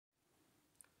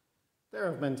There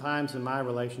have been times in my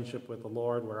relationship with the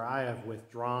Lord where I have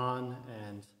withdrawn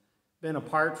and been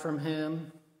apart from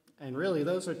Him, and really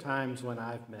those are times when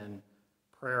I've been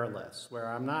prayerless, where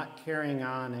I'm not carrying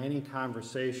on any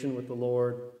conversation with the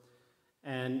Lord.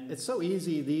 And it's so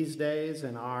easy these days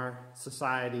in our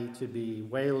society to be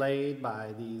waylaid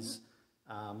by these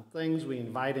things we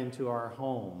invite into our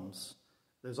homes.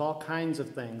 There's all kinds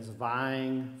of things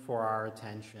vying for our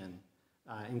attention,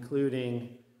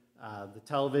 including the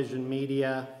television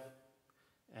media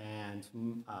and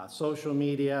social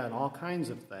media and all kinds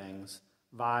of things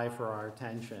vie for our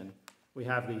attention. We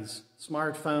have these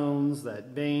smartphones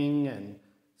that bing and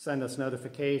send us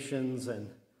notifications, and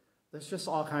there's just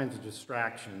all kinds of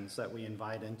distractions that we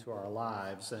invite into our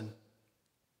lives. And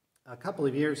a couple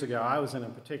of years ago, I was in a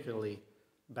particularly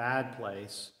bad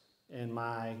place in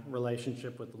my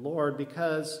relationship with the Lord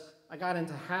because I got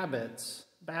into habits,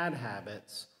 bad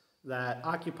habits, that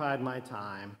occupied my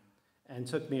time and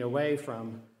took me away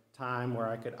from time where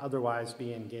I could otherwise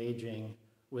be engaging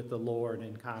with the Lord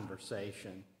in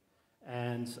conversation.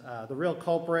 And the real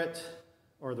culprit,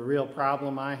 or the real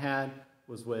problem I had,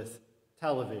 was with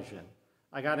television.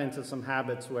 I got into some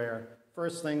habits where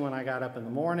first thing when I got up in the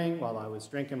morning, while I was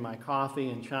drinking my coffee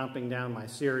and chomping down my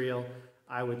cereal,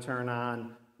 I would turn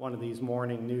on one of these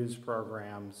morning news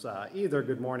programs, either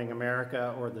Good Morning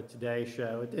America or the Today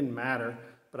Show. It didn't matter,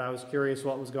 but I was curious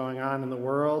what was going on in the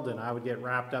world, and I would get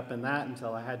wrapped up in that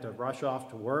until I had to rush off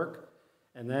to work.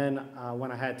 And then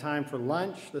when I had time for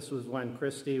lunch, this was when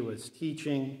Christy was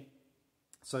teaching,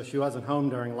 so she wasn't home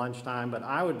during lunchtime, but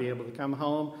I would be able to come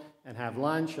home and have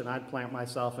lunch, and I'd plant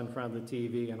myself in front of the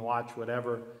TV and watch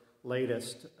whatever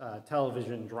latest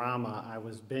television drama I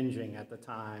was binging at the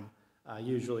time,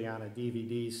 usually on a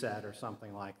DVD set or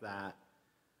something like that.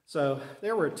 So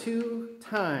there were 2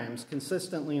 times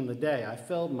consistently in the day I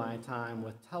filled my time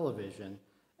with television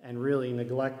and really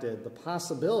neglected the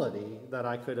possibility that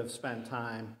I could have spent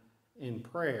time in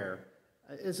prayer.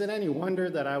 Is it any wonder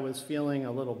that I was feeling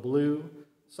a little blue,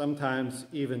 sometimes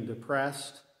even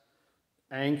depressed,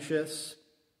 anxious?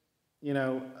 You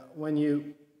know, when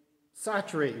you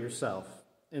saturate yourself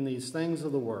in these things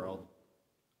of the world,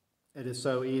 it is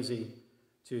so easy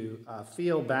to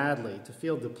feel badly, to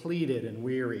feel depleted and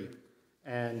weary,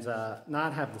 and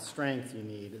not have the strength you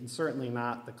need, and certainly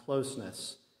not the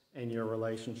closeness in your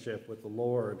relationship with the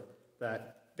Lord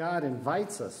that God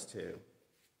invites us to.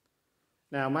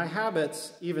 Now, my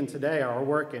habits, even today, are a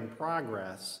work in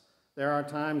progress. There are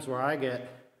times where I get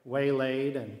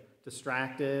waylaid and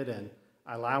distracted, and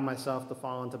I allow myself to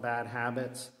fall into bad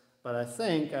habits. But I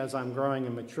think as I'm growing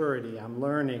in maturity, I'm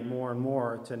learning more and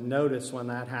more to notice when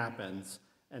that happens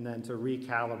and then to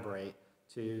recalibrate,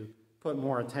 to put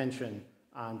more attention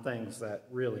on things that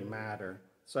really matter.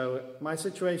 So my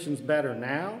situation's better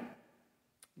now,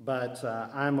 but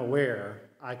I'm aware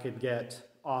I could get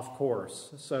off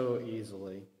course so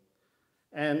easily.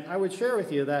 And I would share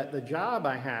with you that the job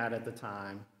I had at the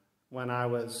time, when I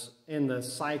was in the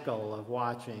cycle of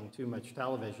watching too much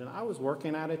television, I was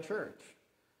working at a church.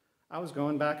 I was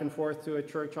going back and forth to a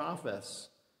church office.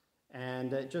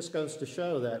 And it just goes to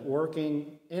show that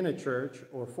working in a church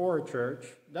or for a church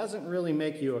doesn't really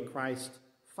make you a Christ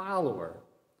follower,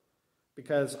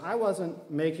 because I wasn't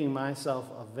making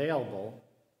myself available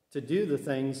to do the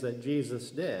things that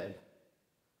Jesus did.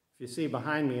 If you see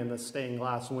behind me in the stained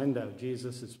glass window,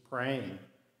 Jesus is praying,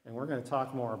 and we're going to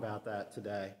talk more about that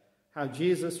today. How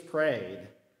Jesus prayed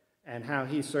and how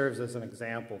he serves as an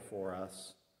example for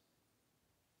us.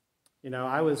 You know,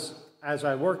 as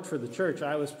I worked for the church,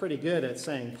 I was pretty good at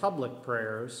saying public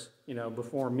prayers, you know,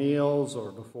 before meals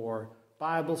or before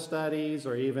Bible studies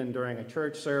or even during a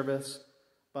church service.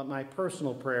 But my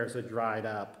personal prayers had dried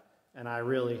up, and I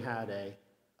really had a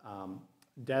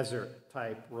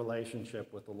desert-type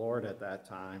relationship with the Lord at that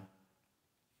time.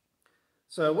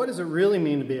 So what does it really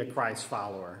mean to be a Christ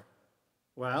follower?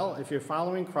 Well, if you're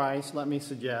following Christ, let me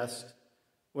suggest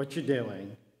what you're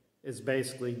doing is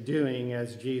basically doing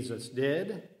as Jesus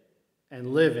did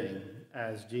and living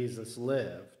as Jesus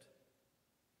lived.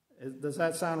 Does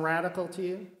that sound radical to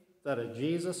you? That a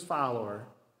Jesus follower,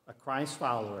 a Christ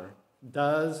follower,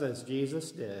 does as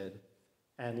Jesus did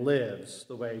and lives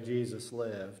the way Jesus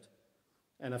lived.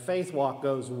 And a faith walk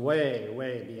goes way,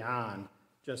 way beyond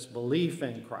just belief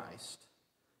in Christ.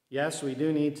 Yes, we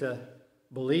do need to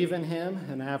believe in him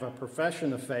and have a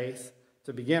profession of faith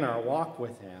to begin our walk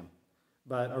with him.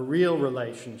 But a real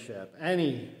relationship,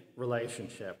 any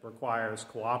relationship, requires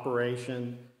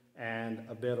cooperation and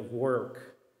a bit of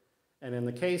work. And in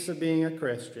the case of being a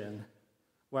Christian,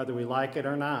 whether we like it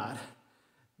or not,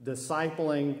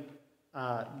 discipling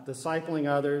discipling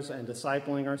others and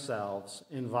discipling ourselves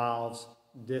involves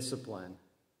discipline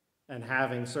and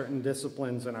having certain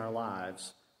disciplines in our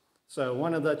lives. So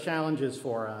one of the challenges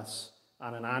for us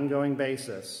on an ongoing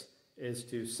basis is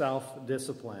to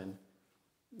self-discipline.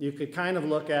 You could kind of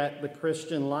look at the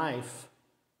Christian life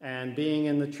and being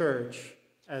in the church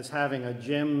as having a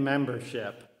gym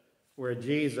membership where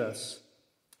Jesus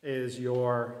is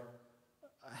your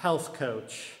health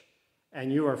coach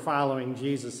and you are following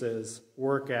Jesus's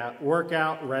workout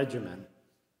regimen.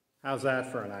 How's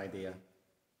that for an idea?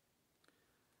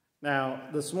 Now,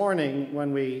 this morning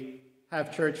when we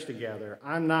have church together,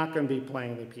 I'm not going to be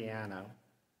playing the piano.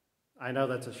 I know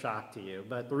that's a shock to you,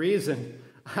 but the reason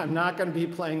I'm not going to be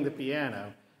playing the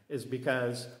piano is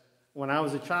because when I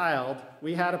was a child,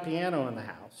 we had a piano in the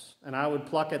house, and I would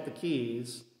pluck at the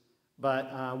keys,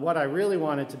 but what I really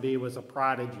wanted to be was a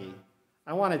prodigy.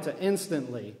 I wanted to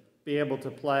instantly be able to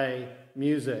play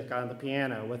music on the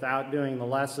piano without doing the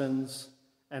lessons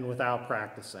and without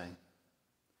practicing.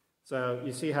 So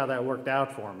you see how that worked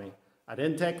out for me. I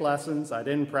didn't take lessons, I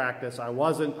didn't practice, I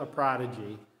wasn't a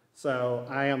prodigy, so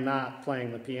I am not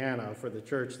playing the piano for the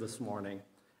church this morning.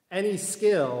 Any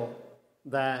skill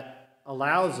that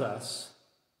allows us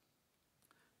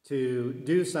to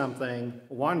do something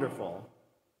wonderful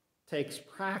takes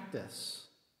practice.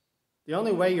 The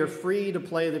only way you're free to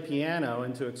play the piano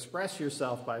and to express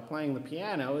yourself by playing the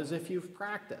piano is if you've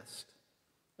practiced.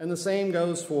 And the same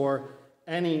goes for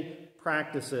any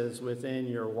practices within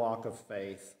your walk of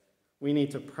faith. We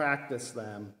need to practice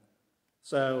them.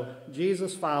 So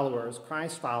Jesus followers,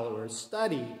 Christ followers,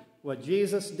 study what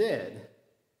Jesus did,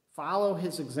 follow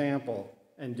his example,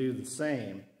 and do the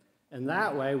same. And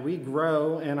that way we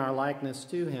grow in our likeness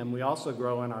to him. We also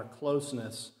grow in our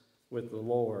closeness with the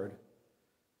Lord.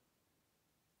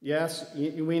 Yes,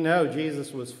 we know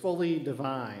Jesus was fully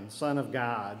divine, Son of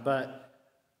God, but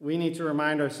we need to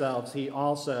remind ourselves he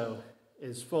also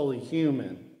is fully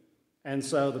human. And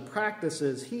so the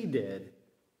practices he did,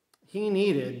 he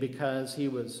needed because he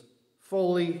was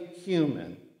fully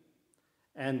human.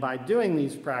 And by doing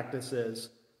these practices,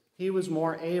 he was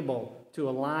more able to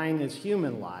align his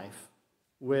human life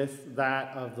with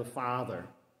that of the Father.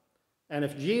 And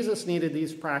if Jesus needed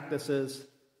these practices,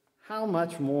 how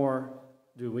much more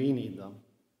do we need them?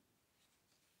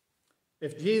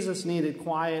 If Jesus needed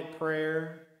quiet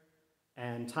prayer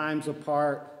and times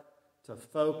apart to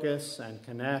focus and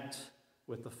connect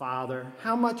with the Father,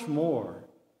 how much more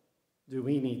do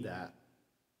we need that?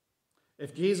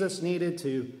 If Jesus needed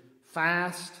to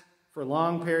fast for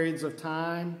long periods of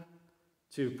time,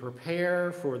 to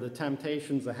prepare for the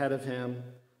temptations ahead of him,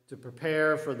 to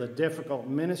prepare for the difficult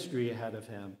ministry ahead of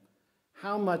him,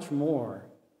 how much more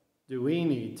do we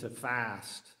need to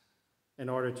fast in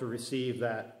order to receive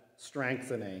that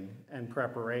strengthening and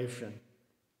preparation?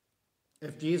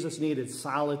 If Jesus needed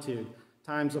solitude,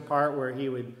 times apart where he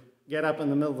would get up in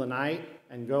the middle of the night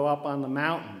and go up on the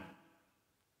mountain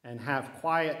and have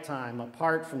quiet time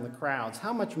apart from the crowds,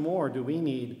 how much more do we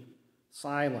need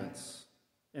silence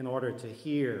in order to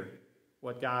hear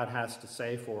what God has to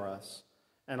say for us,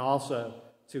 and also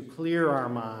to clear our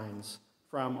minds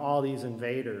from all these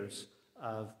invaders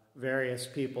of various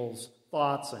people's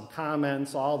thoughts and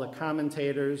comments, all the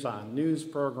commentators on news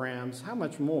programs? How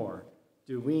much more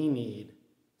do we need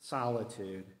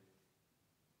solitude?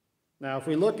 Now, if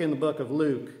we look in the book of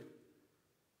Luke,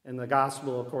 in the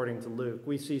Gospel according to Luke,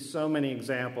 we see so many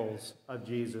examples of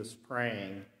Jesus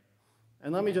praying.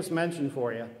 And let me just mention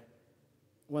for you,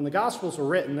 when the Gospels were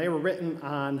written, they were written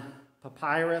on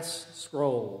papyrus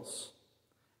scrolls.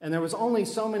 And there was only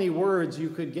so many words you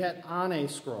could get on a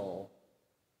scroll.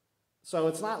 So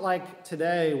it's not like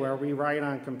today where we write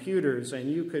on computers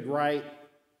and you could write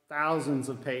thousands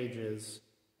of pages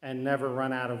and never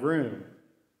run out of room.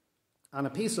 On a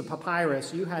piece of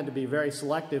papyrus, you had to be very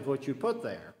selective what you put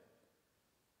there.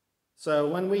 So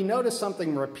when we notice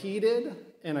something repeated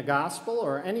in a gospel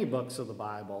or any books of the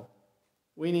Bible,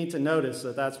 we need to notice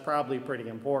that that's probably pretty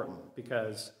important,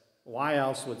 because why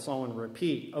else would someone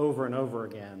repeat over and over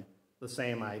again the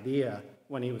same idea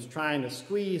when he was trying to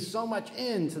squeeze so much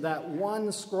into that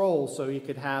one scroll so he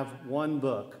could have one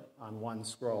book on one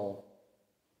scroll?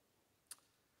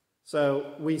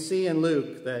 So we see in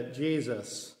Luke that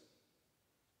Jesus,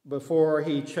 before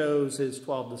he chose his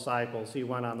 12 disciples, he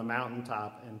went on the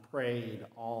mountaintop and prayed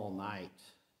all night.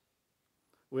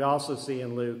 We also see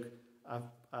in Luke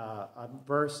a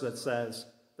verse that says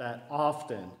that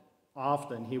often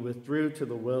he withdrew to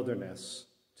the wilderness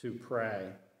to pray.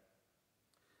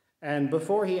 And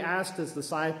before he asked his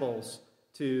disciples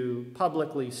to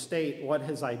publicly state what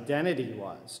his identity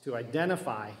was, to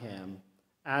identify him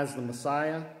as the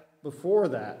Messiah, before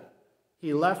that,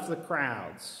 he left the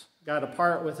crowds, got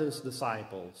apart with his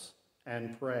disciples,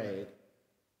 and prayed.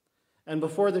 And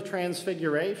before the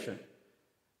transfiguration,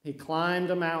 he climbed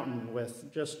a mountain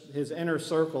with just his inner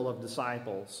circle of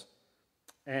disciples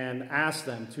and asked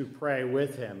them to pray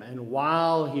with him. And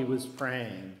while he was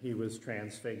praying, he was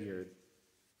transfigured.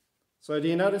 So do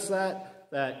you notice that?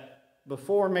 That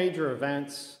before major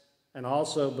events and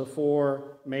also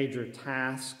before major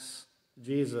tasks,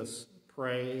 Jesus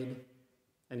prayed,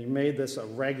 and he made this a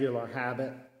regular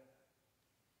habit.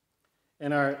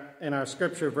 In our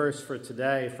scripture verse for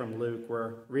today from Luke,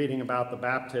 we're reading about the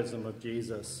baptism of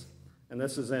Jesus. And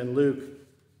this is in Luke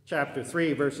chapter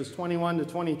 3, verses 21 to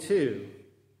 22.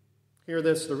 Hear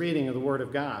this, the reading of the Word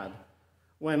of God.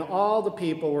 When all the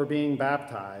people were being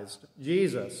baptized,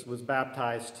 Jesus was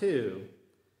baptized too.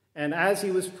 And as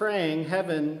he was praying,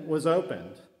 heaven was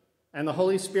opened, and the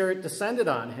Holy Spirit descended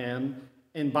on him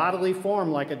in bodily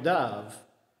form like a dove,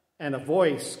 and a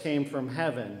voice came from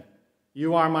heaven.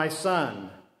 You are my Son,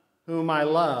 whom I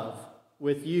love.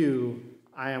 With you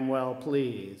I am well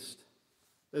pleased.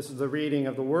 This is the reading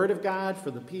of the Word of God for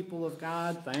the people of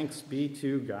God. Thanks be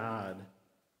to God.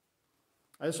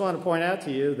 I just want to point out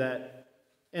to you that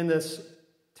in this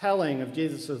telling of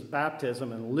Jesus'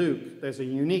 baptism in Luke, there's a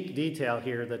unique detail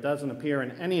here that doesn't appear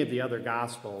in any of the other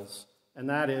Gospels, and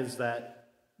that is that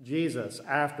Jesus,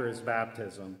 after his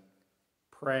baptism,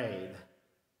 prayed.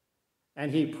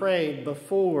 And he prayed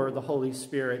before the Holy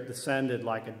Spirit descended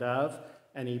like a dove,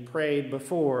 and he prayed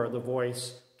before the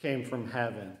voice came from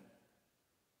heaven.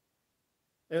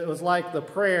 It was like the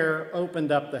prayer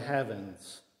opened up the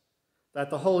heavens, that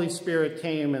the Holy Spirit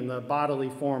came in the bodily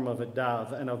form of a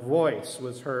dove, and a voice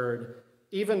was heard,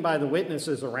 even by the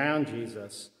witnesses around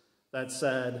Jesus, that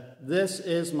said, "This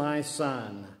is my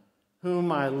Son,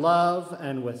 whom I love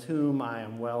and with whom I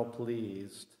am well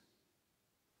pleased."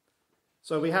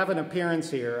 So we have an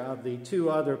appearance here of the two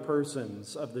other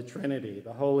persons of the Trinity,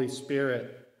 the Holy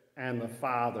Spirit and the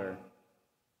Father.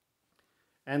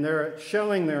 And they're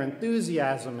showing their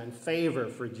enthusiasm and favor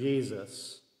for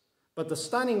Jesus. But the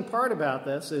stunning part about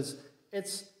this is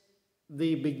it's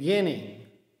the beginning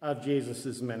of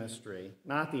Jesus' ministry,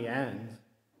 not the end.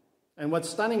 And what's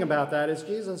stunning about that is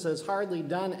Jesus has hardly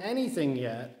done anything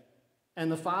yet,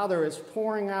 and the Father is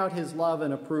pouring out his love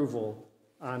and approval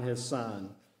on his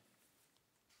Son.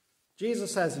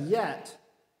 Jesus has yet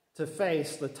to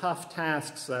face the tough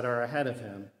tasks that are ahead of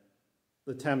him.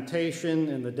 The temptation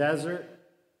in the desert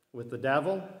with the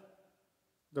devil,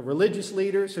 the religious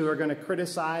leaders who are going to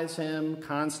criticize him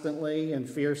constantly and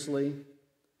fiercely,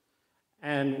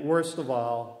 and worst of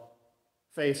all,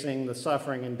 facing the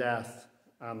suffering and death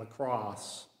on the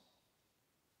cross.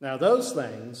 Now those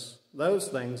things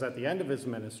at the end of his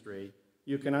ministry,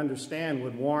 you can understand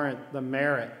would warrant the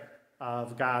merit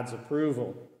of God's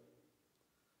approval.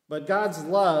 But God's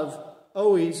love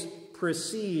always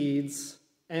precedes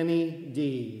any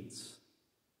deeds.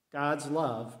 God's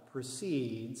love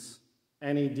precedes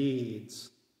any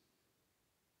deeds.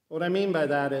 What I mean by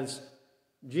that is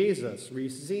Jesus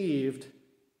received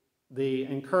the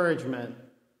encouragement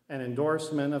and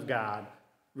endorsement of God,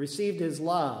 received his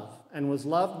love, and was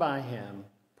loved by him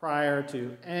prior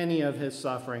to any of his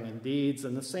suffering and deeds,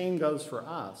 and the same goes for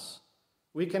us.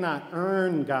 We cannot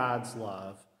earn God's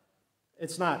love.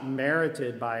 It's not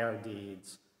merited by our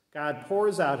deeds. God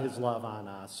pours out his love on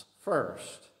us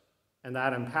first, and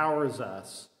that empowers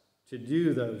us to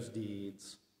do those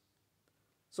deeds.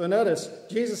 So notice,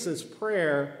 Jesus'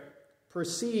 prayer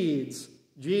precedes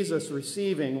Jesus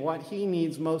receiving what he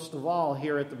needs most of all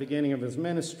here at the beginning of his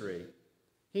ministry.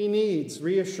 He needs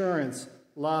reassurance,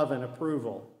 love, and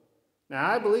approval. Now,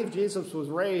 I believe Jesus was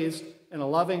raised in a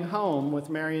loving home with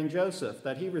Mary and Joseph,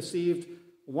 that he received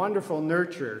wonderful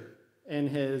nurture in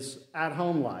his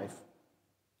at-home life.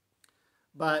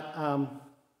 But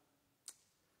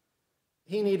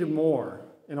he needed more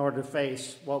in order to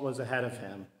face what was ahead of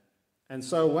him. And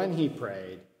so when he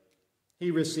prayed,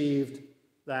 he received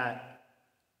that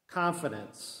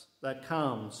confidence that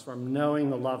comes from knowing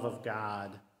the love of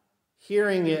God,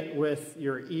 hearing it with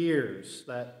your ears,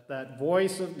 that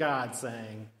voice of God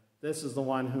saying, "This is the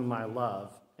one whom I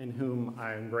love, in whom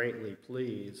I am greatly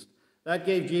pleased." That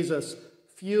gave Jesus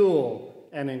fuel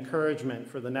and encouragement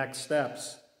for the next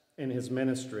steps in his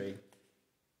ministry.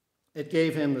 It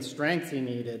gave him the strength he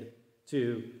needed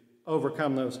to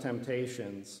overcome those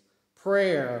temptations.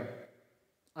 Prayer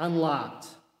unlocked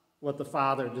what the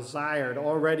Father desired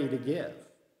already to give.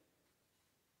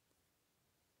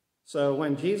 So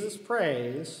when Jesus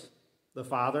prays, the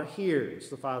Father hears.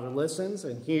 The Father listens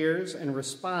and hears and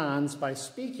responds by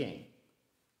speaking.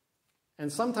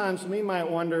 And sometimes we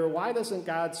might wonder, why doesn't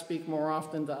God speak more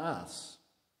often to us?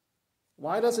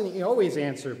 Why doesn't he always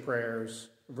answer prayers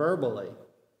verbally?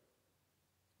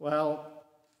 Well,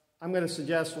 I'm going to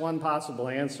suggest one possible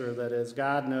answer, that is,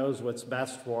 God knows what's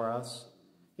best for us.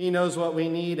 He knows what we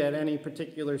need at any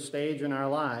particular stage in our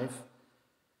life.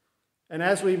 And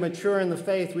as we mature in the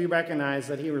faith, we recognize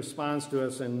that he responds to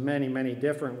us in many, many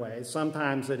different ways.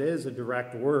 Sometimes it is a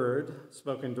direct word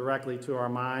spoken directly to our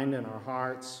mind and our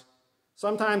hearts.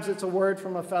 Sometimes it's a word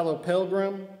from a fellow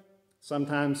pilgrim.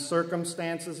 Sometimes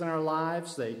circumstances in our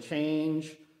lives, they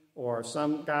change, or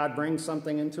God brings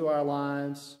something into our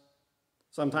lives.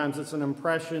 Sometimes it's an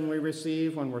impression we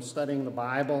receive when we're studying the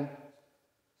Bible.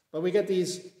 But we get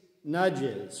these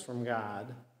nudges from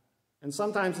God. And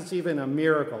sometimes it's even a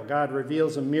miracle. God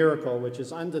reveals a miracle which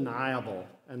is undeniable,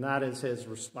 and that is his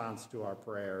response to our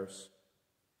prayers.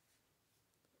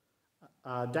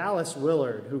 Dallas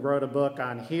Willard, who wrote a book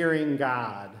on hearing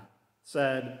God,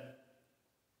 said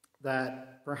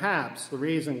that perhaps the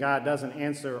reason God doesn't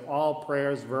answer all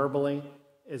prayers verbally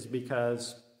is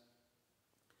because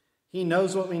he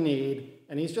knows what we need,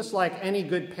 and he's just like any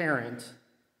good parent,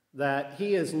 that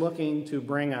he is looking to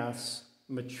bring us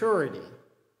maturity.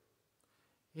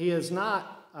 He is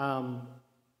not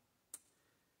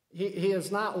he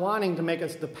is not wanting to make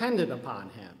us dependent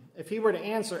upon him. If he were to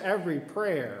answer every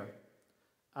prayer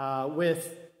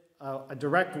with a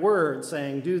direct word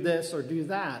saying, do this or do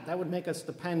that, that would make us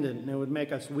dependent, and it would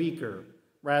make us weaker,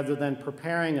 rather than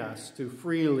preparing us to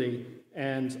freely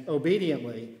and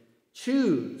obediently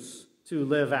choose to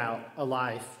live out a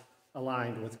life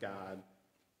aligned with God.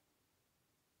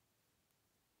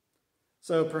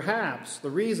 So perhaps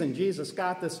the reason Jesus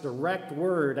got this direct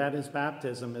word at his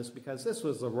baptism is because this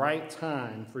was the right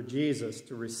time for Jesus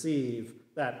to receive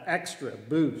that extra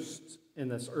boost in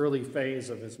this early phase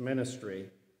of his ministry.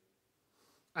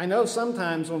 I know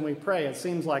sometimes when we pray, it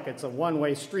seems like it's a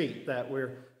one-way street, that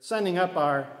we're sending up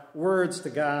our words to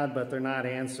God, but they're not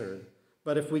answered.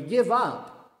 But if we give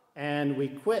up and we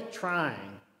quit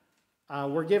trying,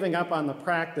 we're giving up on the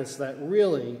practice that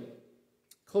really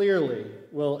clearly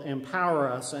will empower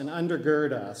us and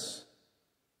undergird us.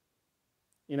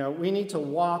 You know, we need to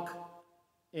walk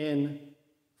in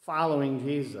following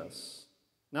Jesus.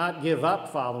 Not give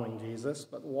up following Jesus,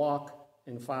 but walk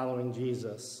in following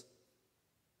Jesus.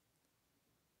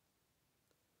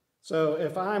 So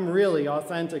if I'm really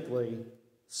authentically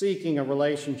seeking a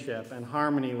relationship and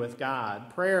harmony with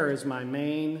God, prayer is my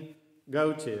main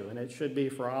go-to, and it should be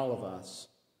for all of us.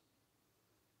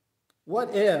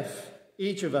 What if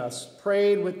each of us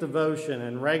prayed with devotion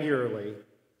and regularly,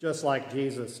 just like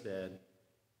Jesus did?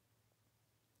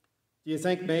 Do you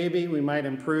think maybe we might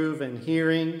improve in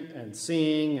hearing and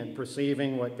seeing and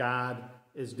perceiving what God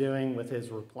is doing with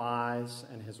his replies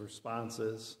and his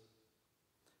responses?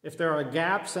 If there are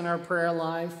gaps in our prayer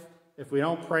life, if we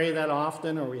don't pray that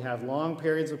often, or we have long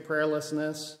periods of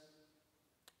prayerlessness,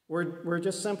 we're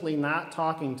just simply not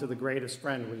talking to the greatest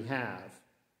friend we have.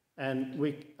 And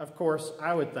we, of course,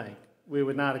 I would think, we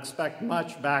would not expect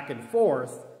much back and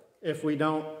forth if we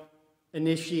don't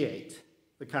initiate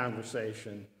the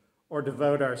conversation or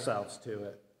devote ourselves to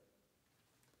it.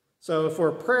 So if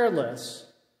we're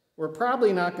prayerless, we're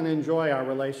probably not going to enjoy our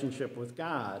relationship with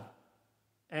God.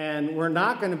 And we're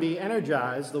not going to be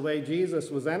energized the way Jesus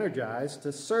was energized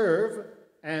to serve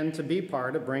and to be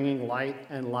part of bringing light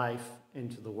and life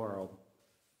into the world.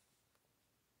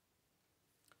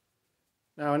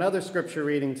 Now, another scripture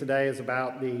reading today is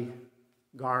about the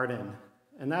garden.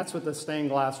 And that's what the stained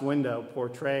glass window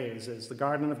portrays, is the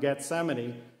Garden of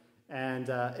Gethsemane. And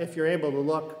if you're able to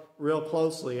look real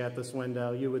closely at this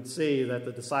window, you would see that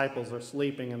the disciples are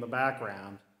sleeping in the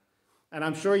background. And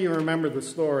I'm sure you remember the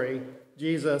story.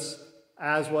 Jesus,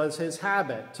 as was his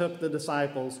habit, took the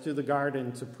disciples to the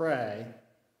garden to pray.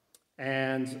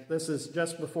 And this is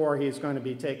just before he's going to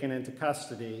be taken into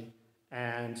custody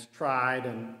and tried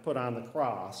and put on the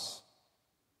cross.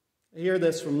 Hear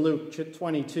this from Luke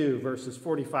 22, verses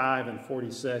 45 and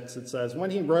 46. It says,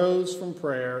 "When he rose from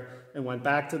prayer and went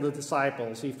back to the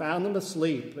disciples, he found them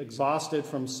asleep, exhausted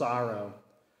from sorrow.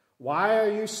 'Why are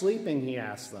you sleeping?' he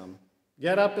asked them.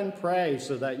 'Get up and pray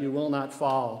so that you will not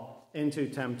fall into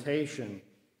temptation.'"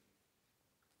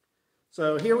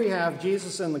 So here we have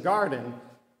Jesus in the garden.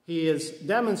 He is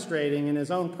demonstrating in his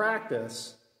own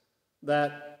practice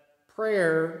that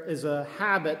prayer is a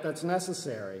habit that's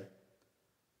necessary.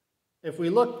 If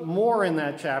we look more in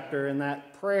that chapter, in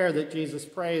that prayer that Jesus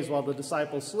prays while the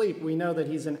disciples sleep, we know that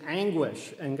he's in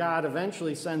anguish, and God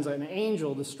eventually sends an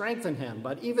angel to strengthen him.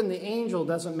 But even the angel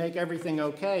doesn't make everything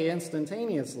okay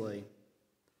instantaneously.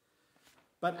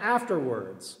 But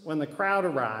afterwards, when the crowd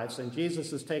arrives and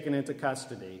Jesus is taken into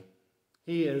custody,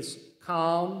 he is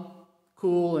calm,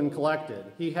 cool, and collected.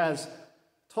 He has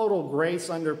total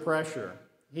grace under pressure.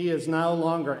 He is no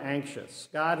longer anxious.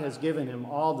 God has given him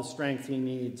all the strength he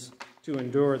needs to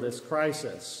endure this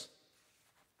crisis.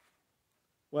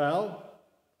 Well,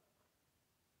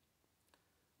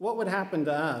 what would happen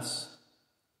to us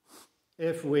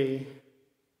if we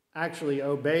actually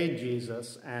obeyed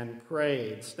Jesus and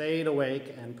prayed, stayed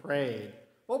awake and prayed?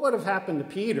 What would have happened to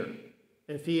Peter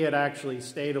if he had actually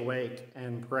stayed awake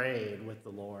and prayed with the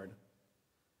Lord?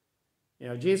 You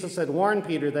know, Jesus had warned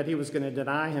Peter that he was going to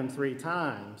deny him 3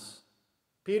 times.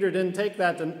 Peter didn't take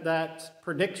that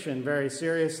prediction very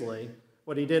seriously.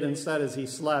 What he did instead is he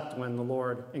slept when the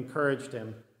Lord encouraged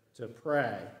him to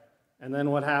pray. And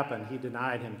then what happened? He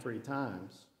denied him 3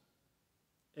 times.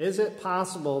 Is it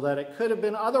possible that it could have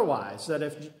been otherwise? That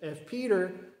if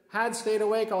Peter had stayed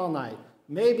awake all night,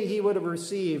 maybe he would have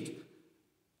received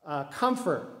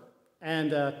comfort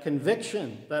and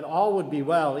conviction that all would be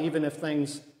well, even if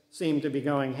things seemed to be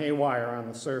going haywire on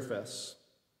the surface.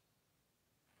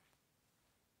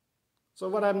 So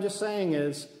what I'm just saying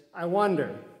is, I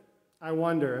wonder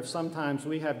if sometimes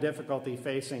we have difficulty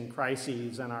facing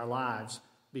crises in our lives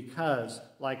because,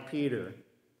 like Peter,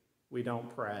 we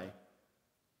don't pray.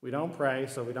 We don't pray,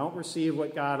 so we don't receive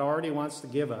what God already wants to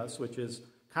give us, which is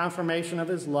confirmation of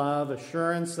his love,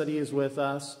 assurance that he is with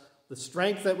us, the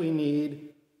strength that we need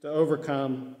to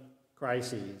overcome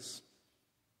crises.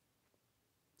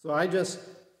 So I just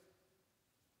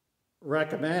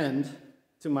recommend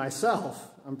to myself,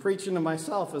 I'm preaching to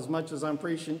myself as much as I'm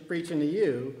preaching to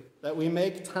you, that we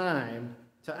make time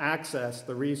to access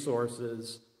the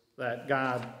resources that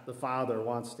God the Father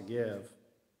wants to give.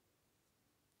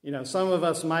 You know, some of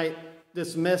us might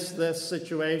dismiss this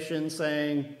situation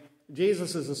saying,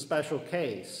 Jesus is a special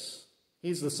case.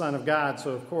 He's the Son of God, so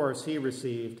of course he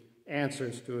received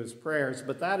answers to his prayers.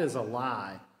 But that is a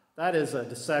lie. That is a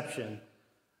deception.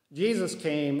 Jesus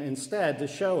came instead to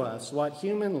show us what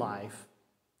human life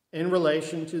in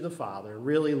relation to the Father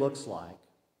really looks like.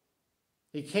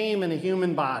 He came in a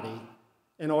human body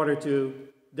in order to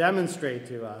demonstrate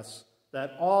to us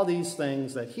that all these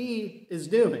things that he is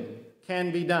doing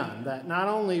can be done, that not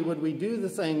only would we do the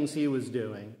things he was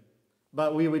doing,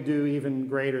 but we would do even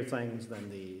greater things than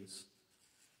these.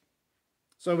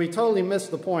 So we totally miss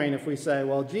the point if we say,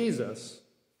 well, Jesus,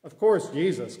 of course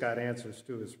Jesus got answers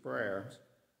to his prayers.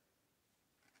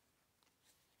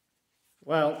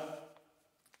 Well,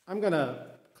 I'm going to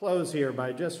close here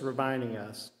by just reminding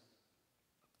us,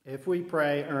 if we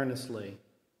pray earnestly,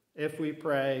 if we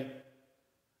pray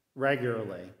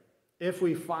regularly, if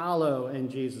we follow in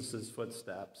Jesus'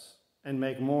 footsteps and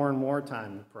make more and more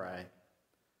time to pray,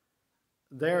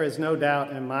 there is no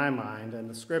doubt in my mind, and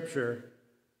the scripture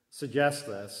suggests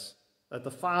this, that the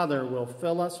Father will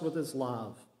fill us with his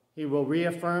love. He will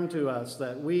reaffirm to us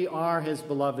that we are his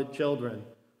beloved children,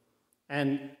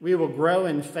 and we will grow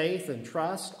in faith and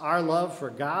trust. Our love for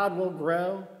God will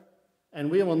grow, and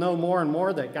we will know more and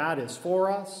more that God is for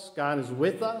us, God is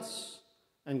with us,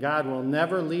 and God will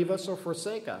never leave us or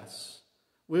forsake us.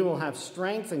 We will have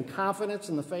strength and confidence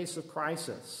in the face of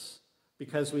crisis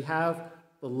because we have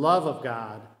the love of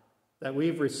God that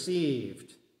we've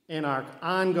received in our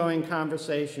ongoing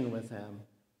conversation with him.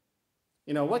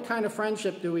 You know, what kind of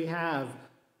friendship do we have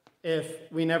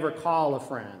if we never call a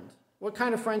friend? What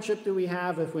kind of friendship do we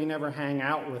have if we never hang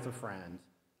out with a friend?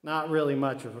 Not really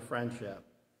much of a friendship.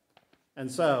 And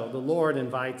so the Lord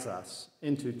invites us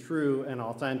into true and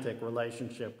authentic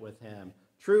relationship with him,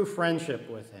 true friendship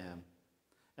with him.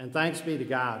 And thanks be to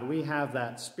God, we have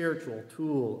that spiritual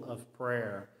tool of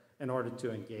prayer in order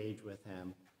to engage with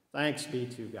him. Thanks be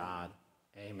to God.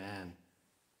 Amen.